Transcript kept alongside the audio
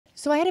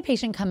So I had a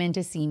patient come in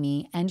to see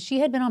me, and she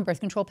had been on birth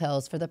control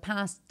pills for the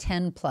past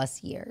 10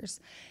 plus years.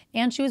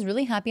 And she was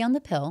really happy on the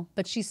pill,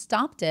 but she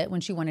stopped it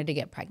when she wanted to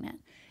get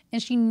pregnant.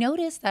 And she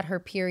noticed that her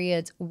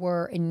periods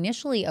were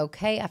initially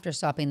okay after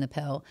stopping the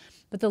pill,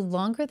 but the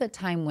longer the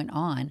time went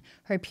on,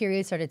 her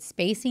periods started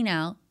spacing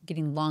out,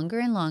 getting longer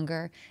and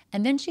longer,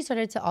 and then she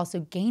started to also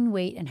gain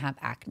weight and have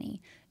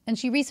acne. And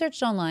she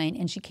researched online,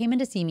 and she came in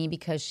to see me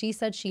because she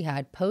said she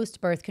had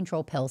post-birth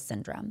control pill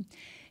syndrome.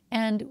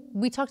 And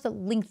we talked at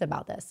length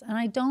about this, and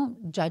I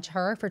don't judge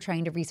her for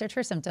trying to research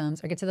her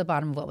symptoms or get to the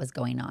bottom of what was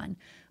going on.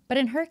 But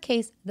in her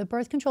case, the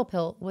birth control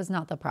pill was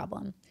not the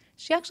problem.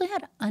 She actually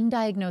had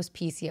undiagnosed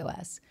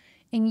PCOS.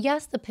 And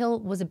yes, the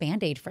pill was a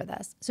Band-Aid for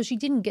this, so she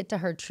didn't get to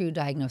her true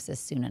diagnosis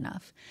soon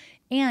enough.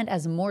 And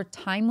as more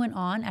time went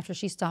on after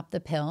she stopped the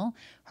pill,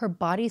 her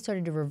body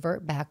started to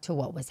revert back to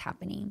what was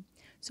happening.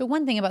 So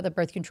one thing about the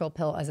birth control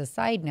pill as a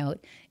side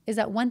note is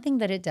that one thing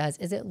that it does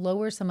is it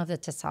lowers some of the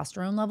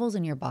testosterone levels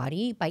in your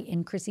body by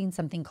increasing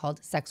something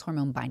called sex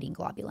hormone binding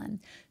globulin.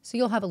 So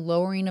you'll have a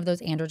lowering of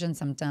those androgen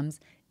symptoms.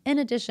 In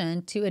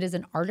addition to it is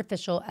an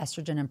artificial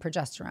estrogen and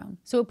progesterone.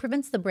 So it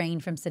prevents the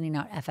brain from sending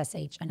out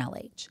FSH and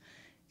LH.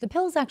 The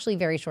pill is actually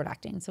very short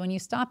acting. So when you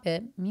stop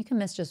it, you can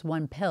miss just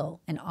one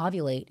pill and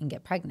ovulate and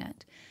get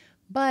pregnant.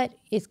 But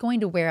it's going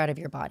to wear out of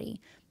your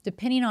body.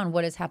 Depending on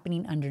what is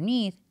happening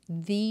underneath,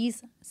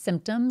 these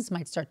symptoms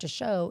might start to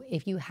show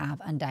if you have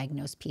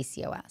undiagnosed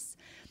PCOS.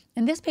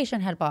 And this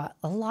patient had bought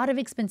a lot of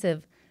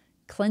expensive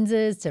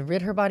cleanses to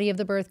rid her body of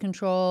the birth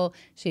control.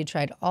 She had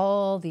tried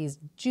all these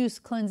juice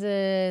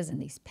cleanses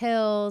and these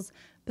pills,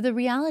 but the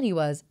reality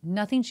was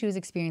nothing she was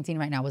experiencing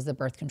right now was the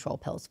birth control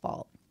pill's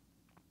fault.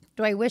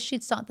 Do I wish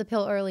she'd stopped the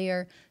pill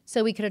earlier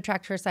so we could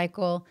attract her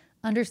cycle,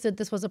 understood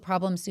this was a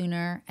problem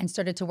sooner, and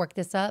started to work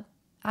this up?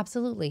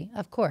 Absolutely,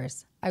 of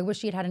course. I wish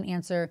she'd had an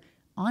answer,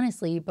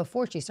 honestly,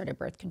 before she started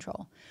birth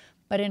control.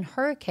 But in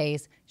her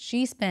case,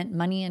 she spent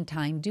money and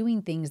time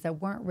doing things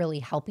that weren't really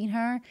helping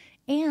her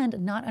and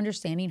not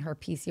understanding her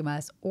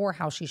PCOS or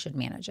how she should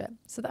manage it.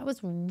 So that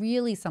was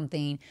really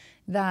something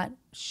that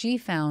she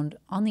found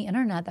on the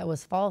internet that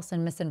was false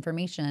and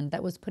misinformation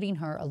that was putting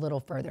her a little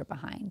further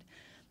behind.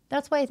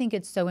 That's why I think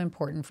it's so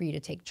important for you to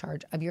take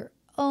charge of your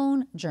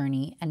own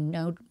journey and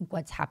know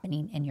what's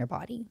happening in your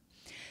body.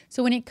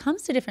 So when it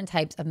comes to different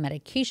types of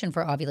medication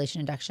for ovulation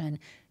induction,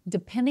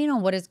 depending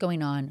on what is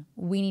going on,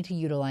 we need to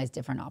utilize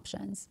different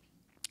options.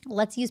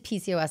 Let's use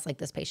PCOS like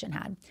this patient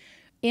had.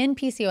 In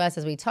PCOS,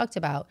 as we talked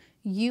about,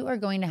 you are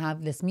going to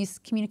have this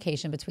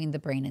miscommunication between the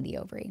brain and the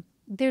ovary.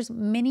 There's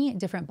many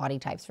different body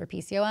types for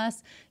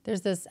PCOS.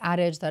 There's this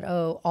adage that,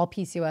 oh, all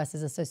PCOS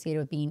is associated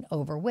with being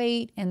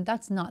overweight, and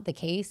that's not the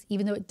case,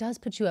 even though it does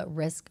put you at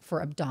risk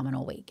for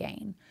abdominal weight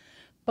gain.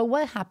 But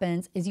what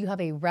happens is you have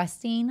a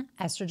resting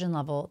estrogen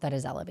level that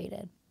is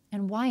elevated.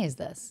 And why is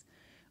this?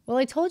 Well,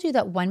 I told you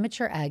that one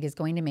mature egg is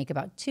going to make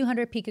about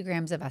 200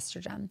 picograms of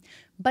estrogen,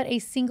 but a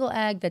single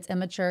egg that's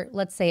immature,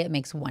 let's say it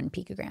makes 1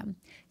 picogram.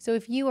 So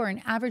if you are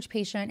an average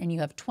patient and you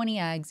have 20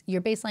 eggs,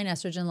 your baseline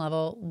estrogen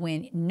level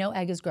when no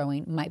egg is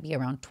growing might be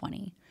around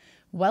 20.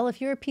 Well,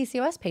 if you're a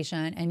PCOS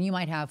patient and you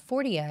might have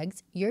 40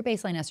 eggs, your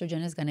baseline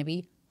estrogen is going to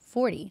be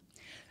 40.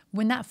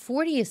 When that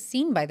 40 is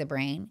seen by the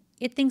brain,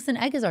 it thinks an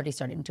egg is already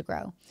starting to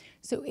grow.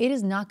 So it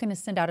is not going to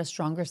send out a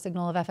stronger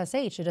signal of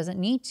FSH. It doesn't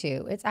need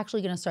to. It's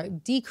actually going to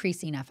start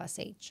decreasing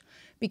FSH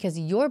because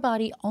your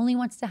body only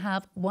wants to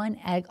have one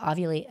egg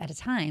ovulate at a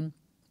time.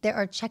 There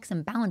are checks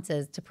and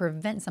balances to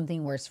prevent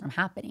something worse from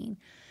happening.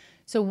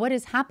 So what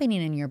is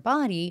happening in your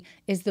body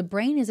is the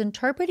brain is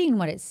interpreting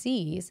what it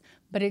sees,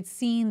 but it's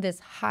seeing this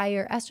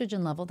higher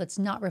estrogen level that's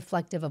not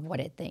reflective of what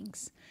it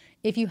thinks.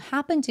 If you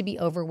happen to be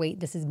overweight,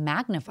 this is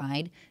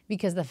magnified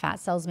because the fat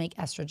cells make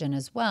estrogen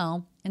as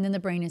well, and then the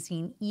brain is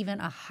seeing even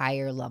a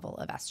higher level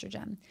of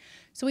estrogen.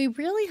 So we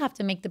really have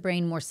to make the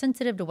brain more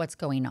sensitive to what's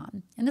going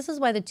on. And this is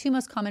why the two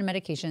most common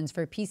medications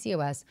for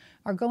PCOS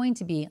are going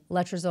to be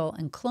letrozole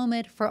and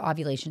Clomid for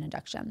ovulation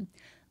induction.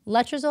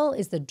 Letrozole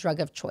is the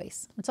drug of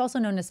choice. It's also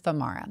known as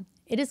Femara.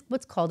 It is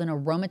what's called an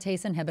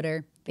aromatase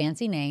inhibitor,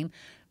 fancy name,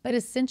 but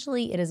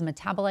essentially it is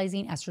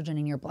metabolizing estrogen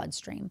in your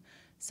bloodstream.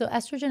 So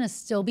estrogen is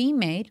still being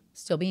made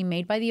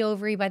by the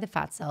ovary, by the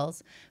fat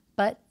cells,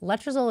 but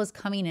letrozole is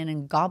coming in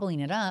and gobbling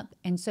it up,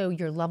 and so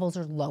your levels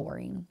are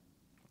lowering.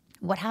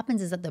 What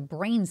happens is that the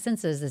brain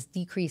senses this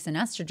decrease in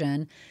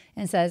estrogen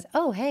and says,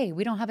 oh, hey,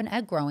 we don't have an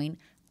egg growing.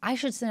 I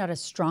should send out a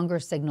stronger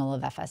signal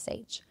of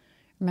FSH.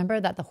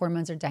 Remember that the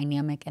hormones are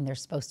dynamic and they're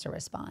supposed to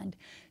respond.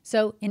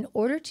 So in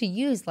order to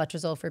use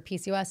letrozole for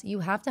PCOS,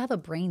 you have to have a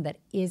brain that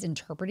is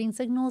interpreting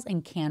signals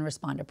and can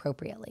respond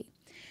appropriately.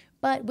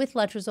 But with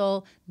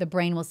letrozole, the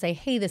brain will say,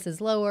 hey, this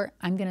is lower.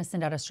 I'm going to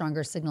send out a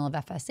stronger signal of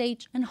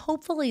FSH. And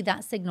hopefully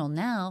that signal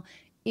now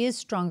is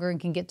stronger and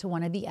can get to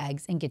one of the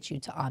eggs and get you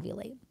to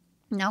ovulate.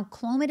 Now,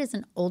 Clomid is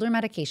an older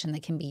medication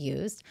that can be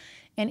used,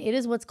 and it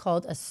is what's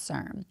called a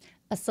SERM,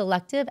 a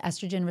selective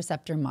estrogen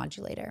receptor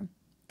modulator.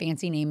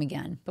 fancy name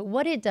again. But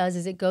what it does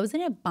is it goes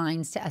and it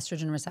binds to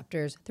estrogen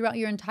receptors throughout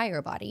your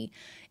entire body.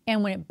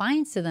 And when it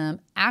binds to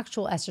them,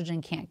 actual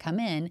estrogen can't come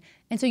in.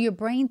 And so your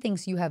brain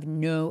thinks you have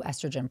no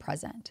estrogen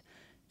present.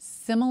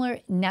 Similar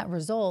net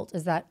result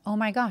is that, oh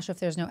my gosh, if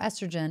there's no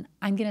estrogen,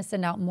 I'm going to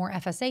send out more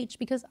FSH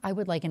because I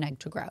would like an egg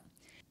to grow.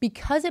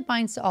 Because it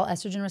binds to all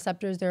estrogen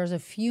receptors, there's a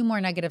few more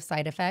negative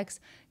side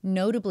effects,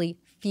 notably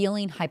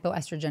feeling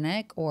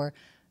hypoestrogenic or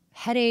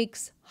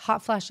headaches,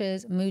 hot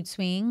flashes, mood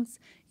swings.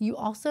 You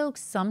also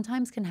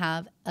sometimes can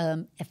have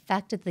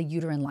effect at the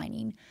uterine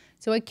lining.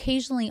 So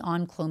occasionally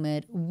on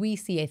Clomid, we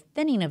see a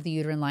thinning of the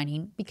uterine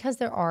lining because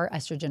there are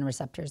estrogen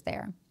receptors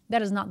there.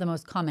 That is not the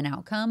most common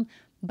outcome,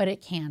 but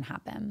it can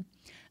happen.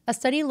 A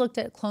study looked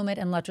at Clomid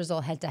and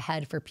letrozole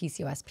head-to-head for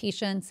PCOS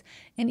patients,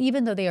 and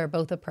even though they are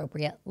both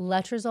appropriate,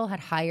 letrozole had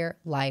higher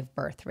live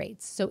birth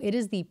rates. So it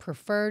is the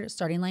preferred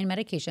starting line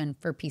medication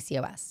for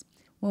PCOS.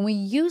 When we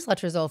use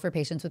letrozole for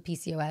patients with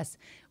PCOS,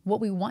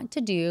 what we want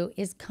to do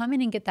is come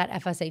in and get that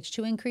FSH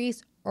to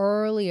increase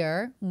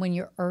earlier when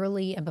you're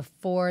early and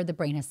before the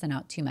brain has sent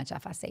out too much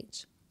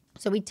FSH.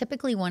 So we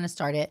typically want to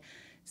start it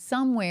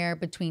somewhere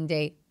between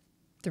day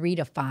 3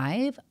 to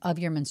 5 of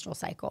your menstrual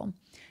cycle.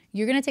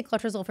 You're going to take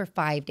letrozole for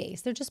 5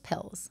 days. They're just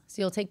pills.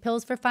 So you'll take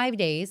pills for 5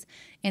 days,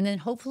 and then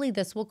hopefully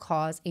this will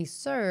cause a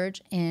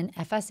surge in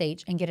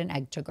FSH and get an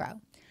egg to grow.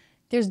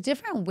 There's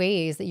different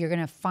ways that you're going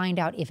to find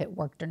out if it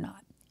worked or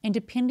not. And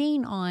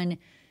depending on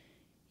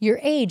your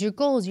age, your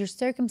goals, your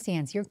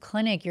circumstance, your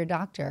clinic, your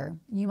doctor,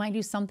 you might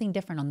do something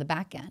different on the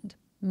back end,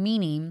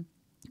 meaning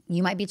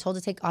you might be told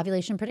to take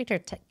ovulation predictor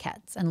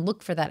kits and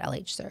look for that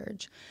LH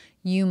surge.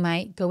 You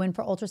might go in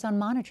for ultrasound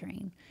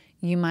monitoring.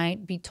 You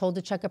might be told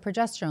to check a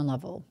progesterone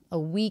level a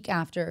week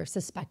after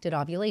suspected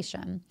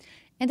ovulation.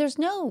 And there's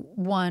no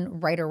one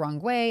right or wrong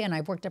way, and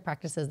I've worked at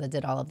practices that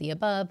did all of the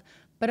above.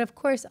 But of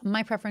course,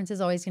 my preference is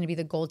always going to be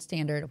the gold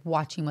standard,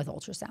 watching with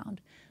ultrasound.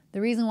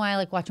 The reason why I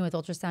like watching with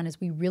ultrasound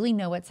is we really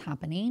know what's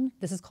happening.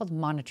 This is called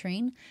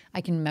monitoring.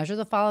 I can measure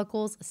the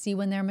follicles, see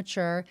when they're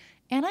mature,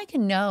 and I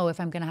can know if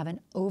I'm going to have an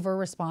over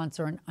response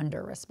or an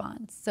under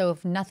response. So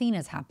if nothing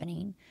is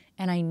happening,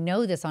 and I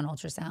know this on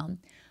ultrasound,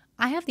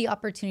 I have the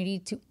opportunity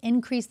to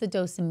increase the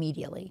dose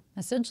immediately.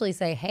 Essentially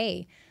say,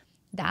 hey,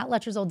 that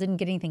letrozole didn't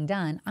get anything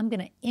done. I'm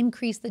going to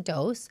increase the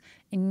dose,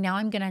 and now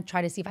I'm going to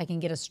try to see if I can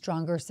get a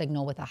stronger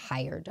signal with a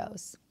higher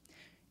dose.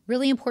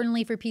 Really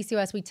importantly for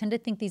PCOS, we tend to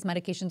think these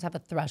medications have a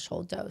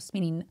threshold dose,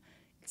 meaning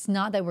it's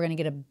not that we're going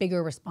to get a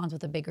bigger response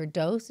with a bigger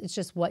dose. It's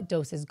just what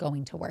dose is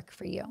going to work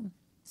for you.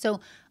 So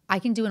I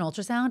can do an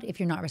ultrasound. If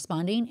you're not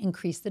responding,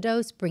 increase the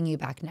dose, bring you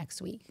back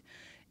next week.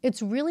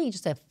 It's really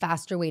just a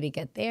faster way to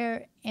get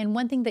there. And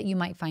one thing that you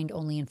might find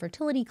only in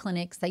fertility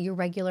clinics that your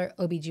regular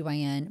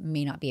OBGYN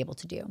may not be able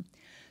to do.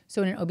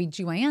 So in an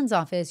OBGYN's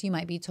office, you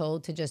might be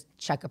told to just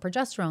check a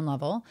progesterone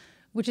level,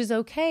 which is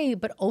okay,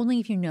 but only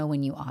if you know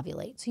when you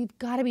ovulate. So you've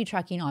got to be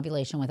tracking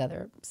ovulation with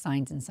other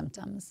signs and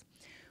symptoms.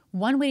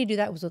 One way to do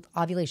that was with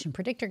ovulation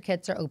predictor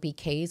kits, or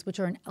OPKs, which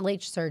are an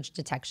LH surge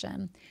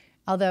detection.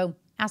 Although,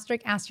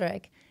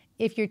 asterisk,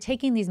 if you're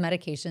taking these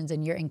medications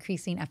and you're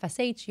increasing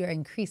FSH, you're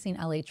increasing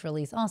LH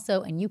release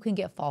also, and you can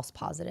get false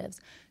positives.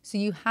 So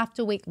you have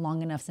to wait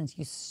long enough since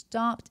you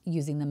stopped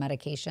using the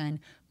medication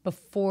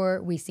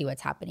before we see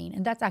what's happening.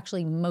 And that's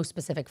actually most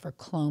specific for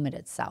Clomid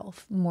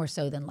itself, more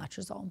so than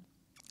letrozole.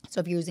 So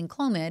if you're using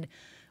Clomid,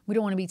 we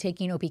don't want to be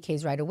taking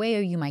OPKs right away,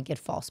 or you might get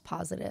false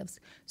positives.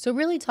 So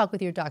really talk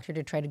with your doctor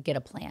to try to get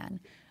a plan.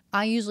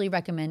 I usually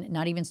recommend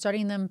not even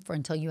starting them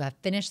until you have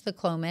finished the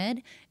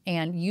Clomid.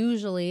 And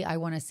usually I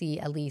want to see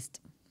at least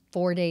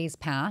 4 days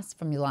pass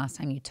from the last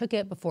time you took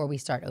it before we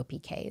start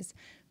OPKs.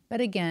 But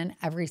again,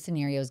 every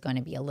scenario is going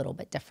to be a little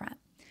bit different.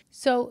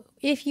 So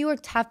if you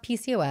have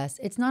PCOS,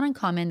 it's not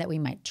uncommon that we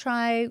might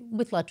try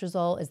with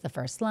letrozole as the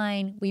first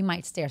line. We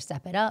might stair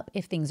step it up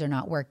if things are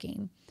not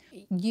working.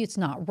 It's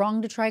not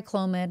wrong to try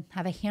Clomid. I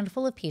have a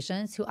handful of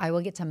patients who I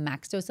will get to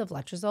max dose of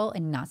letrozole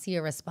and not see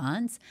a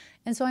response.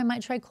 And so I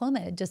might try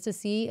Clomid just to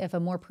see if a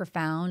more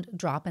profound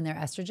drop in their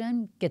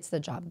estrogen gets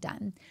the job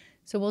done.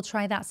 So we'll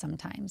try that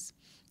sometimes.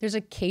 There's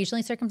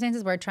occasionally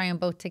circumstances where I try them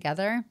both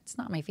together. It's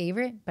not my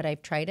favorite, but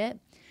I've tried it.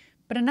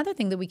 But another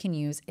thing that we can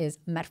use is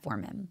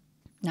metformin.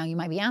 Now you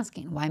might be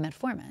asking, why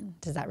metformin?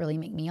 Does that really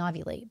make me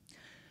ovulate?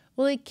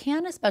 Well, it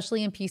can,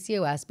 especially in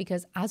PCOS,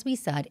 because as we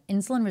said,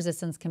 insulin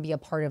resistance can be a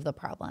part of the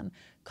problem,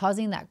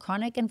 causing that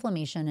chronic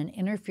inflammation and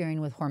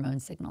interfering with hormone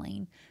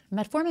signaling.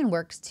 Metformin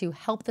works to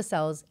help the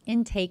cells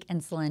intake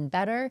insulin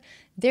better,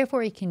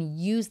 therefore it can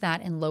use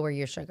that and lower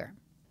your sugar.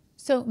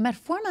 So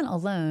metformin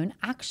alone,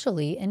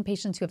 actually, in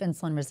patients who have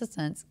insulin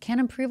resistance, can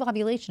improve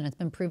ovulation. It's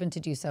been proven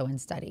to do so in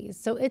studies.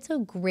 So it's a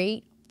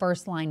great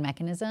first-line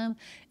mechanism,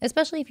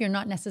 especially if you're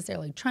not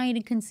necessarily trying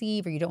to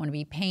conceive or you don't want to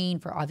be paying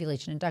for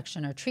ovulation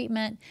induction or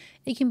treatment.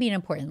 It can be an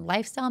important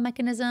lifestyle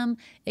mechanism.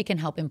 It can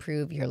help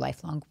improve your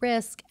lifelong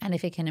risk. And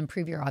if it can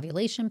improve your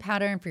ovulation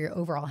pattern for your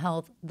overall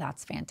health,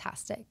 that's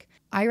fantastic.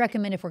 I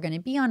recommend, if we're going to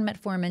be on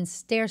metformin,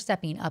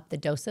 stair-stepping up the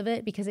dose of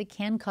it because it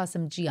can cause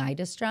some GI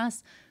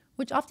distress,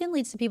 which often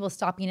leads to people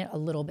stopping it a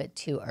little bit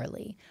too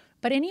early.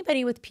 But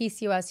anybody with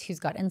PCOS who's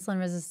got insulin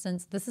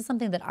resistance, this is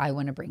something that I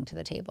want to bring to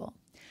the table.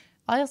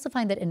 I also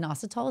find that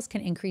inositols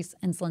can increase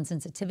insulin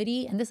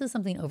sensitivity, and this is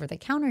something over the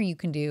counter you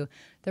can do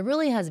that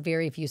really has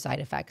very few side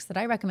effects that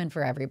I recommend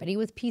for everybody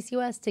with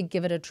PCOS to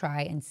give it a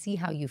try and see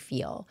how you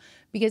feel.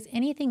 Because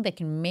anything that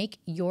can make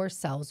your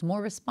cells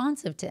more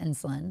responsive to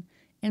insulin,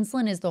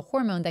 insulin is the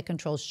hormone that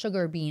controls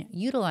sugar being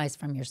utilized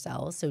from your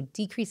cells, so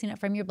decreasing it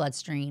from your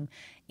bloodstream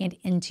and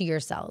into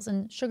your cells.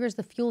 And sugar is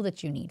the fuel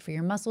that you need for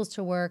your muscles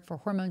to work, for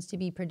hormones to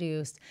be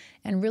produced,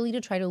 and really to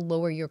try to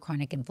lower your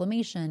chronic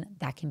inflammation.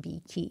 That can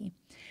be key.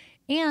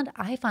 And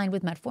I find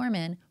with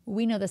metformin,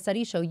 we know the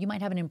studies show you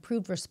might have an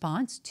improved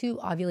response to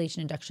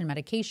ovulation induction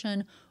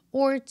medication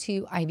or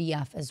to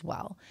IVF as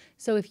well.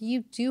 So if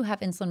you do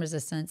have insulin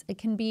resistance, it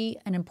can be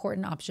an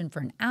important option for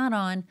an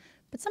add-on,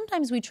 but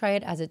sometimes we try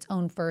it as its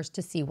own first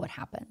to see what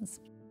happens.